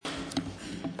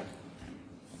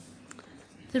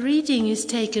The reading is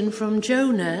taken from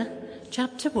Jonah,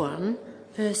 chapter 1,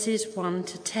 verses 1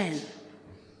 to 10.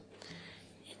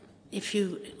 If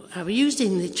you are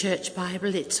using the church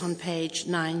Bible, it's on page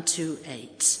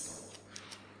 928.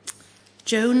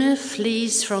 Jonah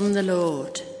flees from the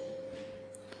Lord.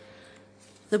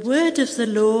 The word of the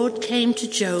Lord came to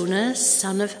Jonah,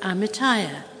 son of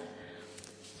Amittai.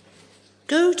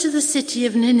 Go to the city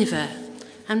of Nineveh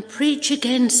and preach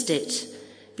against it,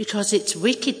 because its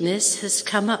wickedness has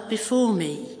come up before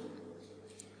me.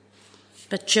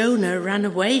 But Jonah ran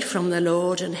away from the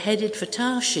Lord and headed for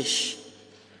Tarshish.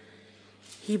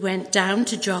 He went down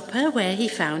to Joppa, where he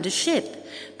found a ship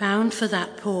bound for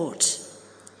that port.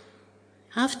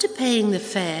 After paying the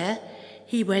fare,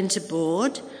 he went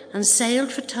aboard and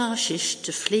sailed for Tarshish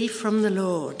to flee from the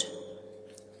Lord.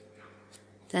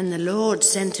 Then the Lord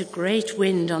sent a great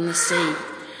wind on the sea,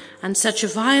 and such a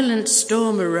violent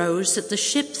storm arose that the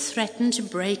ship threatened to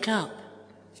break up.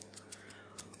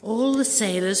 All the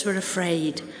sailors were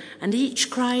afraid, and each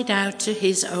cried out to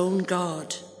his own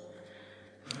God.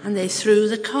 And they threw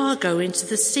the cargo into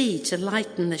the sea to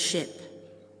lighten the ship.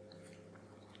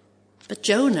 But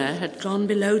Jonah had gone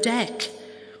below deck,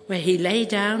 where he lay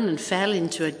down and fell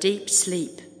into a deep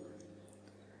sleep.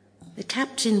 The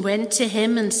captain went to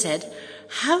him and said,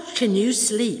 "How can you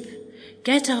sleep?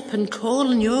 Get up and call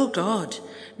on your God.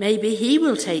 Maybe he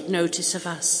will take notice of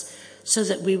us, so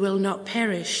that we will not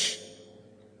perish."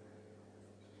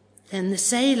 Then the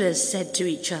sailors said to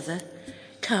each other,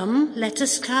 "Come, let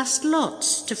us cast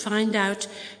lots to find out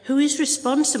who is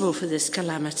responsible for this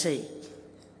calamity."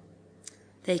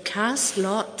 They cast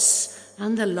lots,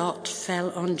 and the lot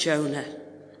fell on Jonah.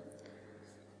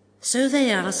 So they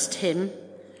asked him,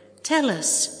 "Tell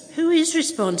us, who is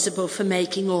responsible for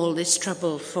making all this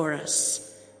trouble for us?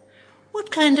 What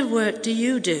kind of work do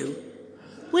you do?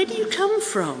 Where do you come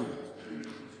from?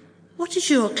 What is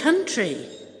your country?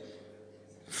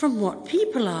 From what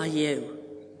people are you?"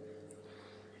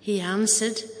 He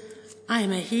answered, "I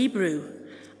am a Hebrew,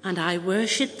 and I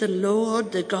worship the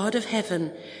Lord, the God of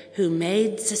heaven, who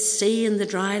made the sea and the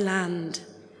dry land."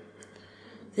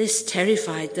 This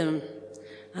terrified them,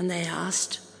 and they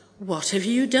asked, "What have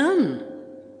you done?"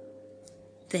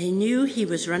 They knew he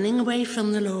was running away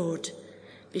from the Lord,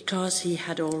 because he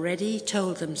had already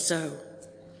told them so.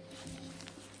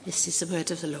 This is the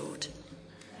word of the Lord.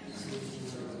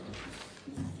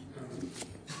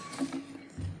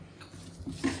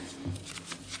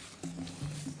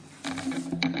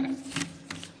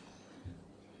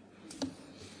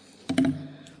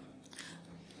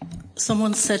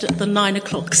 Someone said at the 9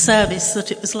 o'clock service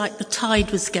that it was like the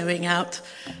tide was going out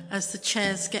as the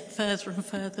chairs get further and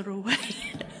further away.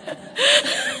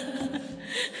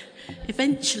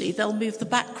 Eventually they'll move the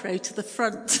back row to the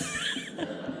front.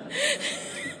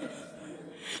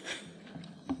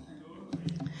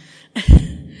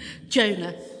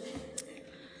 Jonah.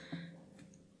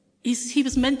 He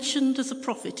was mentioned as a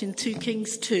prophet in 2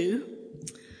 Kings 2,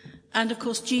 and of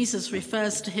course Jesus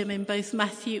refers to him in both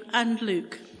Matthew and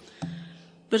Luke.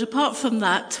 But apart from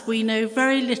that, we know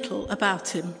very little about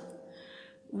him.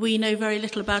 We know very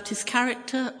little about his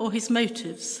character or his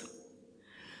motives.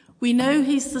 We know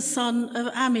he's the son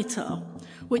of Amittai,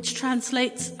 which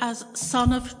translates as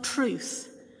son of truth,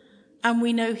 and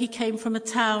we know he came from a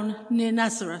town near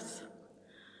Nazareth.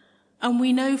 And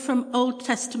we know from Old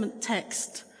Testament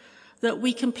text that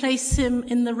we can place him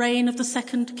in the reign of the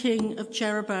second king of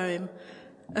Jeroboam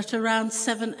at around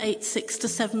 786 to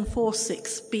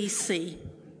 746 BC.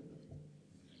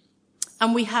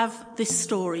 And we have this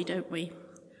story, don't we?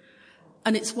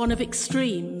 And it's one of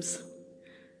extremes.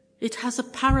 It has a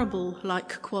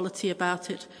parable-like quality about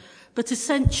it, but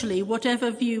essentially whatever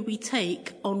view we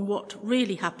take on what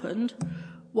really happened,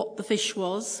 what the fish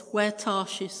was, where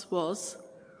Tarshish was,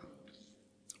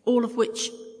 all of which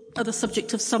are the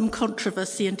subject of some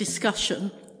controversy and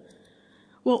discussion,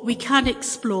 what we can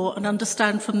explore and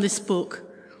understand from this book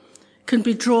can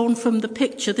be drawn from the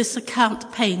picture this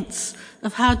account paints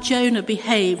of how Jonah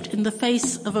behaved in the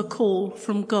face of a call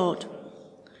from God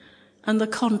and the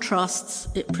contrasts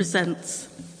it presents.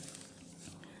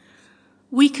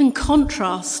 We can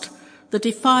contrast the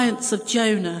defiance of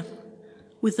Jonah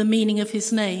with the meaning of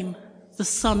his name, the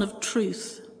Son of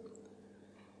Truth,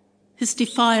 his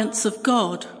defiance of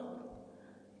God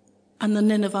and the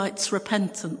Ninevites'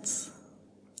 repentance,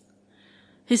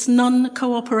 his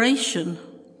non-cooperation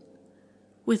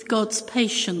with God's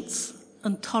patience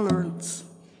and tolerance.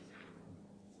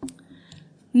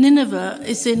 Nineveh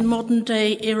is in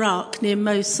modern-day Iraq, near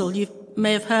Mosul. You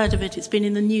may have heard of it. It's been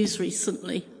in the news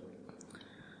recently.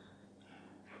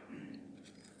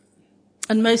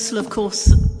 And Mosul, of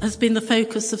course, has been the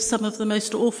focus of some of the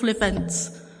most awful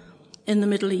events in the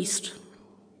Middle East.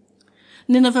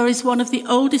 Nineveh is one of the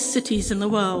oldest cities in the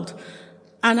world,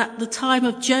 and at the time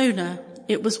of Jonah,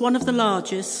 it was one of the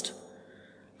largest,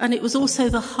 and it was also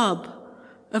the hub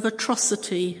of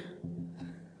atrocity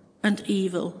and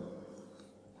evil.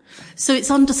 So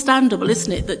it's understandable,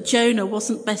 isn't it, that Jonah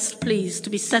wasn't best pleased to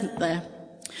be sent there.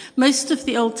 Most of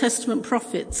the Old Testament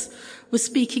prophets were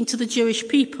speaking to the Jewish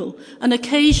people, and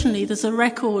occasionally there's a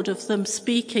record of them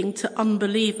speaking to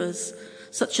unbelievers,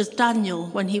 such as Daniel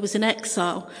when he was in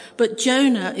exile. But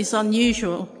Jonah is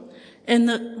unusual in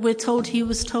that we're told he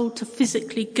was told to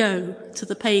physically go to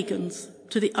the pagans,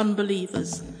 to the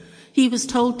unbelievers. He was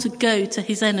told to go to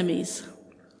his enemies.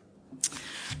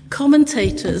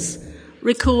 Commentators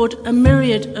record a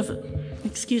myriad of...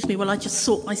 Excuse me while I just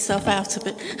sort myself out a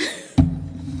bit.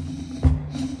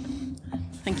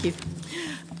 Thank you.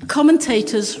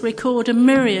 Commentators record a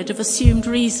myriad of assumed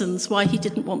reasons why he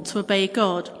didn't want to obey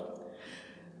God.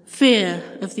 Fear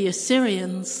of the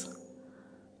Assyrians,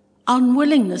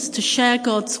 unwillingness to share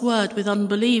God's word with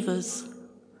unbelievers,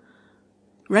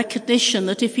 recognition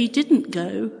that if he didn't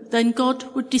go, then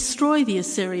God would destroy the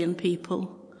Assyrian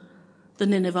people, the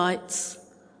Ninevites,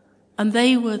 and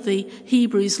they were the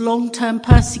Hebrews' long-term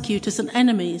persecutors and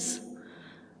enemies.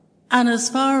 And as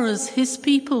far as his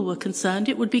people were concerned,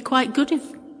 it would be quite good if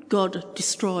God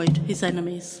destroyed his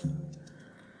enemies.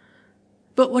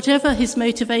 But whatever his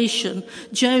motivation,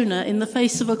 Jonah, in the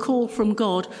face of a call from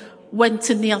God, went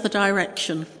in the other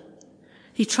direction.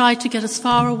 He tried to get as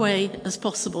far away as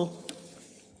possible.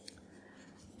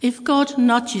 If God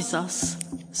nudges us,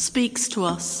 speaks to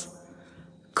us,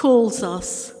 calls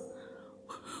us,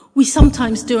 we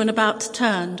sometimes do an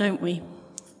about-turn, don't we?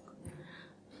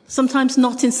 Sometimes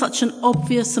not in such an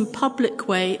obvious and public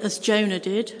way as Jonah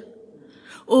did.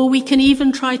 Or we can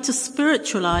even try to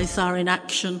spiritualize our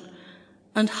inaction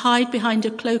and hide behind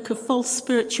a cloak of false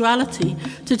spirituality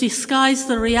to disguise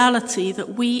the reality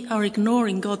that we are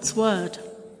ignoring God's word.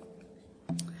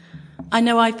 I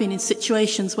know I've been in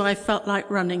situations where I felt like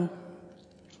running.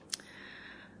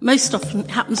 Most often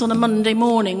it happens on a Monday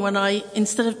morning when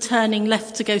instead of turning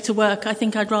left to go to work, I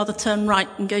think I'd rather turn right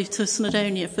and go to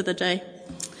Snowdonia for the day.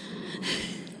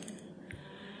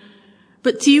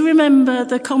 But do you remember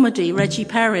the comedy Reggie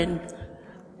Perrin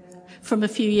from a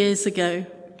few years ago?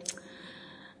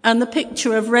 And the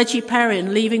picture of Reggie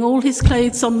Perrin leaving all his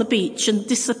clothes on the beach and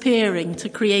disappearing to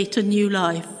create a new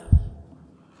life.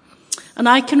 And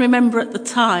I can remember at the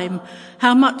time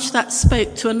how much that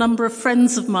spoke to a number of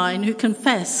friends of mine who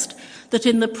confessed that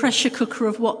in the pressure cooker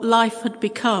of what life had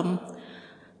become,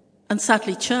 and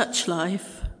sadly church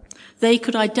life, they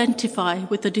could identify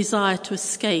with the desire to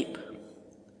escape.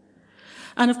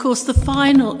 And of course, the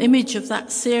final image of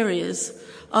that series,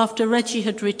 after Reggie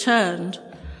had returned,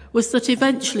 was that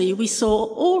eventually we saw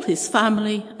all his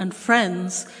family and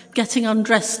friends getting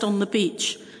undressed on the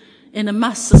beach in a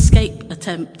mass escape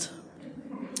attempt.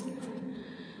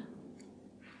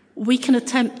 We can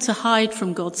attempt to hide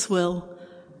from God's will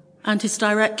and his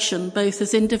direction, both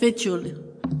as individuals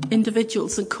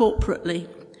and corporately,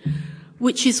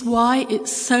 which is why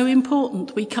it's so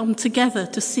important we come together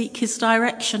to seek his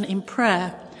direction in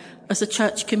prayer as a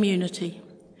church community,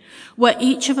 where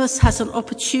each of us has an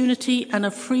opportunity and a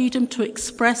freedom to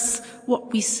express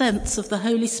what we sense of the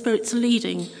Holy Spirit's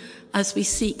leading as we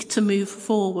seek to move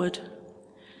forward.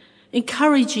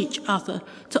 Encourage each other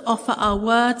to offer our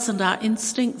words and our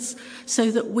instincts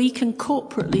so that we can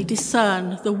corporately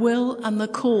discern the will and the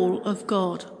call of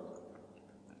God.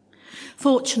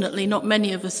 Fortunately, not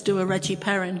many of us do a Reggie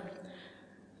Perrin,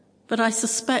 but I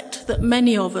suspect that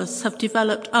many of us have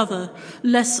developed other,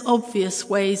 less obvious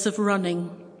ways of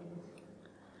running.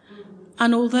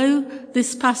 And although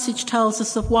this passage tells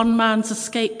us of one man's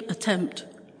escape attempt,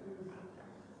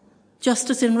 just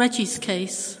as in Reggie's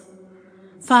case,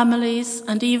 families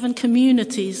and even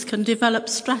communities can develop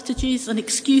strategies and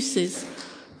excuses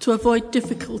to avoid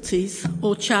difficulties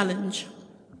or challenge.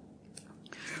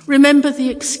 Remember the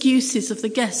excuses of the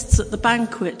guests at the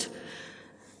banquet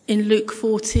in Luke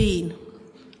 14.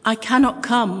 I cannot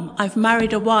come. I've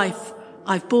married a wife.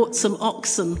 I've bought some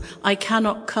oxen. I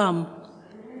cannot come.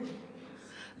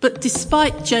 But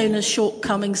despite Jonah's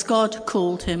shortcomings, God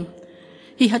called him.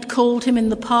 He had called him in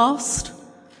the past,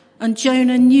 and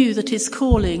Jonah knew that his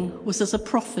calling was as a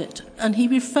prophet, and he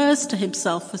refers to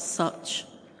himself as such.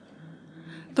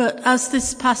 But as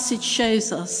this passage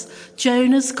shows us,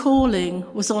 Jonah's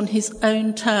calling was on his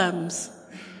own terms.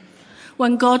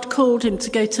 When God called him to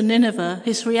go to Nineveh,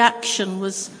 his reaction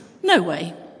was, no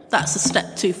way, that's a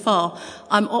step too far.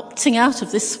 I'm opting out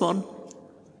of this one.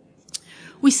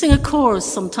 We sing a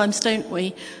chorus sometimes, don't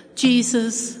we?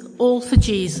 Jesus, all for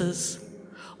Jesus,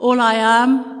 all I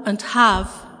am and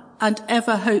have and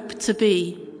ever hope to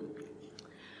be.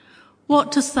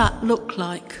 What does that look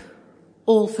like?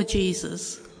 All for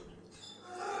Jesus.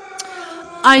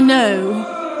 I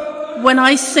know when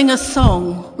I sing a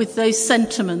song with those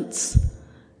sentiments,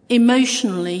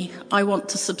 emotionally I want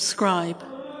to subscribe.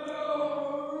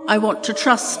 I want to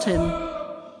trust him.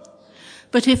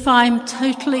 But if I'm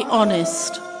totally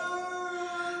honest,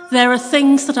 there are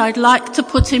things that I'd like to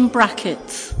put in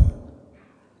brackets.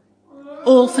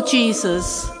 All for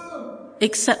Jesus,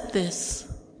 except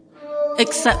this,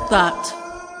 except that.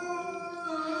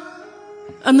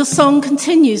 And the song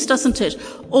continues, doesn't it?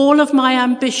 All of my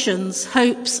ambitions,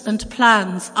 hopes and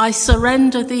plans, I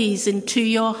surrender these into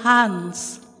your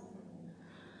hands.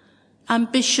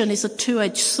 Ambition is a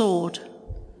two-edged sword.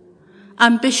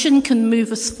 Ambition can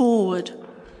move us forward.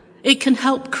 It can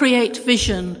help create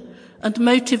vision and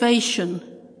motivation.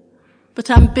 But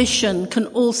ambition can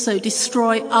also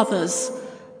destroy others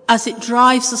as it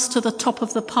drives us to the top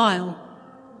of the pile,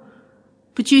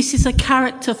 produces a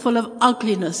character full of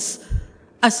ugliness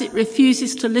as it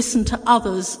refuses to listen to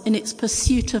others in its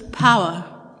pursuit of power.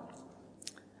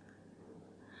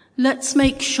 Let's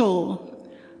make sure,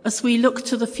 as we look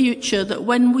to the future, that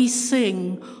when we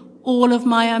sing, all of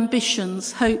my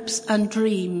ambitions, hopes and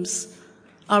dreams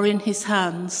are in his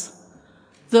hands,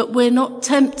 that we're not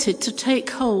tempted to take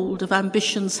hold of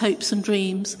ambitions, hopes and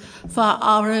dreams for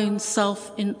our own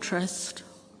self-interest.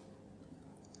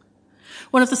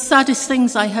 One of the saddest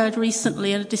things I heard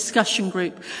recently in a discussion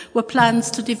group were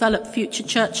plans to develop future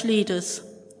church leaders.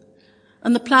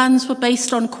 And the plans were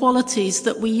based on qualities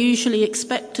that we usually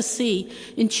expect to see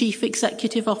in chief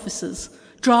executive officers: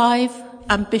 drive,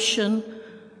 ambition,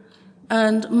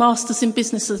 and masters in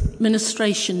business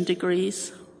administration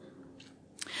degrees.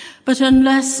 But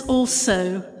unless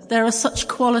also there are such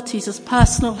qualities as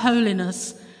personal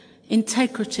holiness,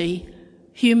 integrity,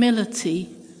 humility,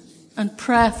 and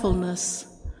prayerfulness,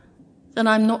 then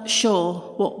I'm not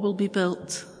sure what will be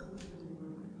built.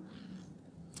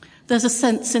 There's a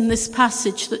sense in this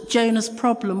passage that Jonah's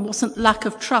problem wasn't lack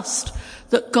of trust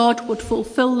that God would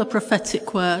fulfill the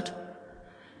prophetic word.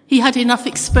 He had enough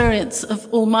experience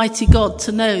of Almighty God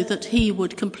to know that he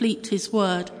would complete his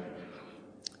word.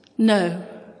 No,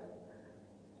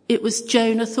 it was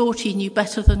Jonah thought he knew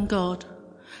better than God,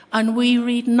 and we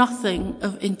read nothing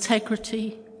of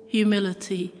integrity,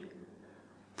 humility,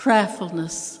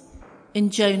 prayerfulness in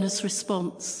Jonah's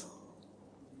response.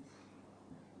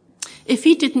 If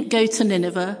he didn't go to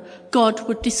Nineveh, God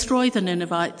would destroy the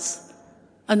Ninevites,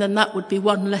 and then that would be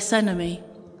one less enemy.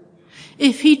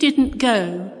 If he didn't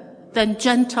go, then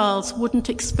Gentiles wouldn't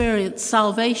experience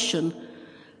salvation,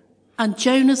 and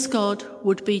Jonah's God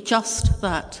would be just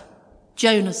that,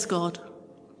 Jonah's God,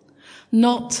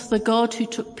 not the God who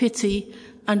took pity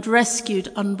and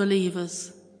rescued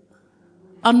unbelievers.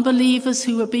 Unbelievers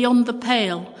who were beyond the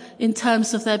pale in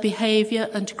terms of their behaviour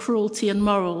and cruelty and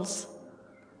morals.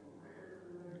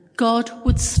 God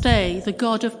would stay the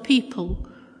God of people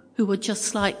who were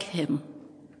just like him.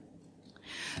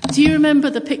 Do you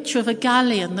remember the picture of a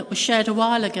galleon that was shared a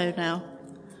while ago now?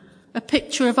 A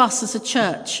picture of us as a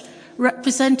church,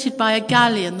 represented by a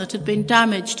galleon that had been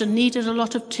damaged and needed a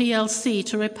lot of TLC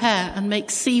to repair and make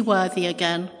seaworthy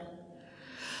again.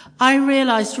 I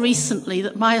realised recently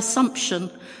that my assumption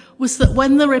was that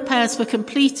when the repairs were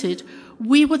completed,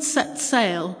 we would set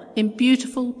sail in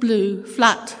beautiful blue,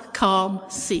 flat, calm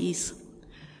seas.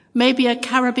 Maybe a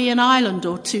Caribbean island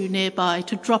or two nearby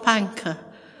to drop anchor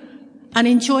and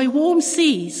enjoy warm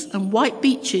seas and white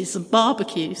beaches and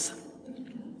barbecues.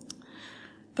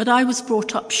 But I was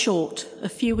brought up short a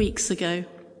few weeks ago.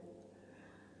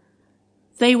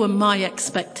 They were my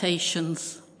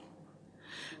expectations.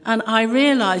 And I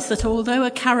realised that although a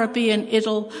Caribbean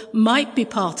idyll might be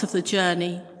part of the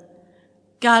journey,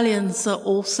 galleons are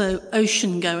also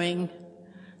ocean-going.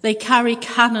 They carry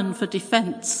cannon for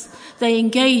defence. They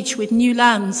engage with new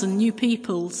lands and new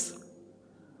peoples.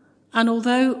 And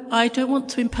although I don't want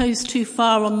to impose too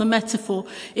far on the metaphor,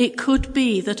 it could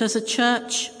be that as a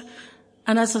church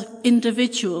and as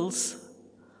individuals,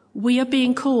 we are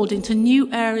being called into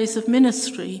new areas of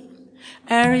ministry,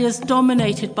 areas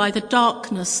dominated by the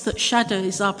darkness that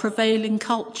shadows our prevailing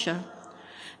culture,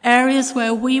 areas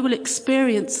where we will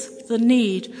experience the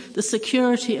need, the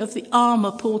security of the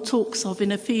armour Paul talks of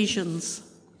in Ephesians,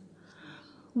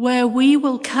 where we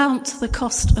will count the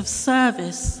cost of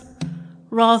service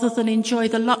rather than enjoy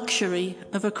the luxury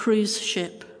of a cruise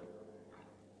ship.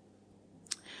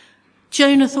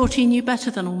 Jonah thought he knew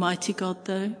better than Almighty God,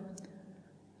 though.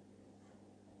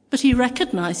 But he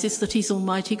recognizes that he's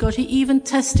Almighty God. He even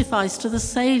testifies to the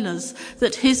sailors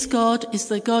that his God is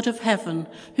the God of heaven,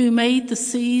 who made the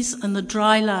seas and the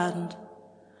dry land.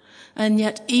 And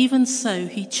yet even so,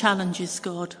 he challenges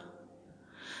God.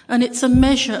 And it's a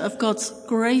measure of God's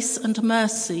grace and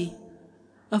mercy,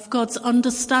 of God's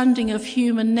understanding of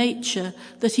human nature,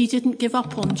 that he didn't give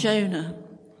up on Jonah,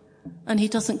 and he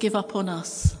doesn't give up on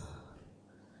us.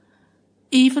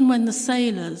 Even when the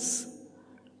sailors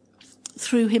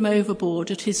threw him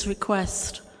overboard at his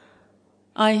request,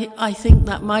 I think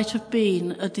that might have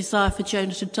been a desire for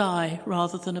Jonah to die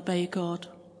rather than obey God.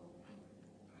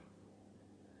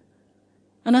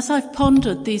 And as I've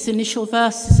pondered these initial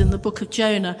verses in the book of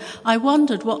Jonah, I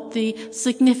wondered what the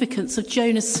significance of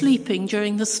Jonah sleeping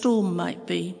during the storm might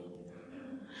be.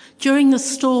 During the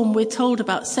storm, we're told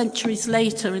about centuries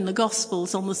later in the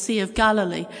Gospels on the Sea of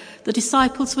Galilee, the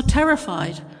disciples were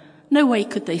terrified. No way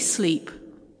could they sleep.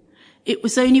 It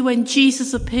was only when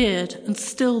Jesus appeared and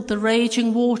stilled the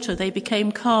raging water they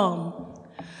became calm.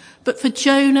 But for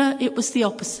Jonah, it was the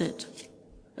opposite.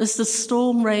 As the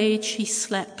storm raged, he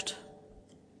slept.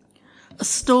 A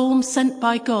storm sent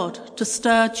by God to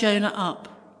stir Jonah up.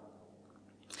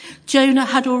 Jonah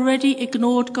had already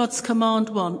ignored God's command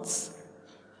once.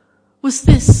 Was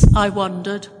this, I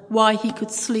wondered, why he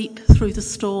could sleep through the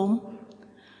storm?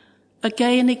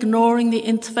 Again ignoring the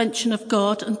intervention of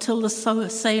God until the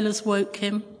sailors woke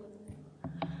him.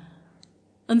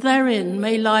 And therein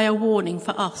may lie a warning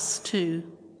for us too.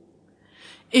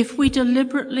 If we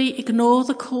deliberately ignore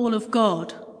the call of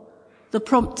God, the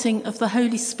prompting of the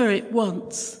Holy Spirit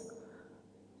once,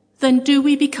 then do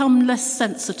we become less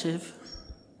sensitive,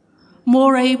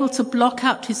 more able to block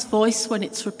out his voice when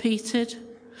it's repeated,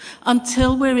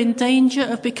 until we're in danger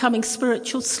of becoming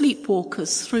spiritual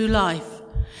sleepwalkers through life,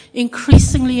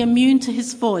 increasingly immune to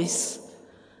his voice,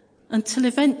 until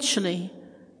eventually,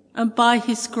 and by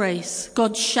his grace,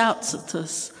 God shouts at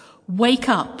us, "Wake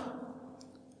up!"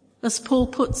 As Paul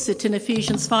puts it in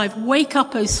Ephesians 5, "Wake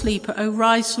up, O sleeper, O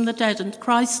rise from the dead, and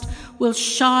Christ will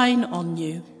shine on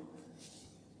you."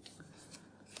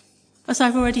 As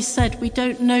I've already said, we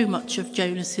don't know much of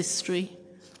Jonah's history.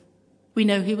 We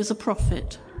know he was a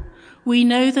prophet. We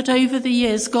know that over the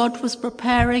years God was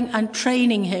preparing and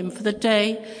training him for the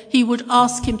day he would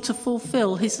ask him to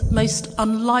fulfill his most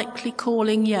unlikely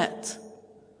calling yet.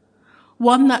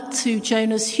 One that to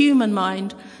Jonah's human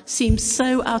mind seems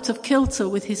so out of kilter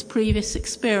with his previous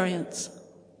experience.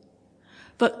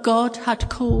 But God had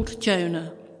called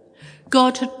Jonah.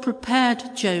 God had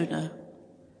prepared Jonah.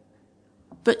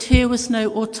 But here was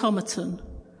no automaton,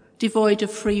 devoid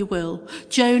of free will.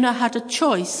 Jonah had a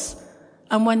choice,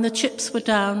 and when the chips were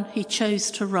down, he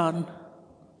chose to run.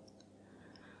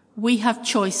 We have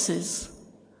choices.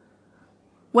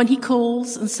 When he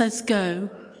calls and says go,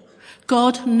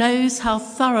 God knows how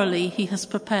thoroughly he has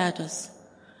prepared us,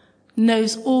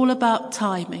 knows all about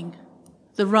timing,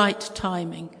 the right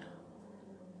timing.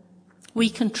 We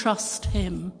can trust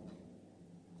him.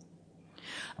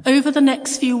 Over the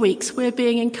next few weeks, we're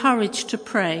being encouraged to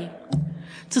pray,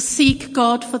 to seek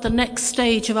God for the next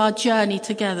stage of our journey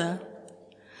together.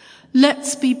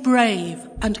 Let's be brave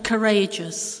and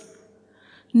courageous,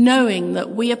 knowing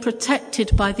that we are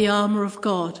protected by the armour of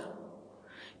God,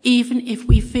 even if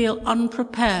we feel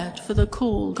unprepared for the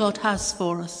call God has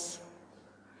for us.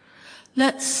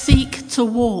 Let's seek to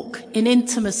walk in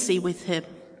intimacy with him,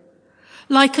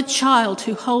 like a child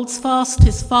who holds fast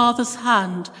his father's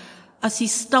hand as he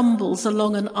stumbles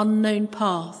along an unknown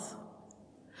path.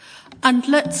 And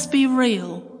let's be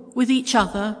real with each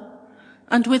other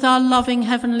and with our loving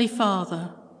Heavenly Father.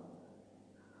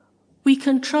 We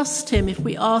can trust him if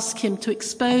we ask him to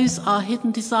expose our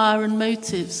hidden desire and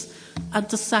motives and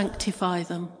to sanctify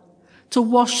them, to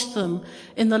wash them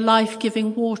in the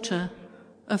life-giving water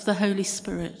of the Holy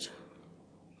Spirit.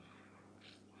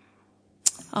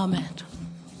 Amen.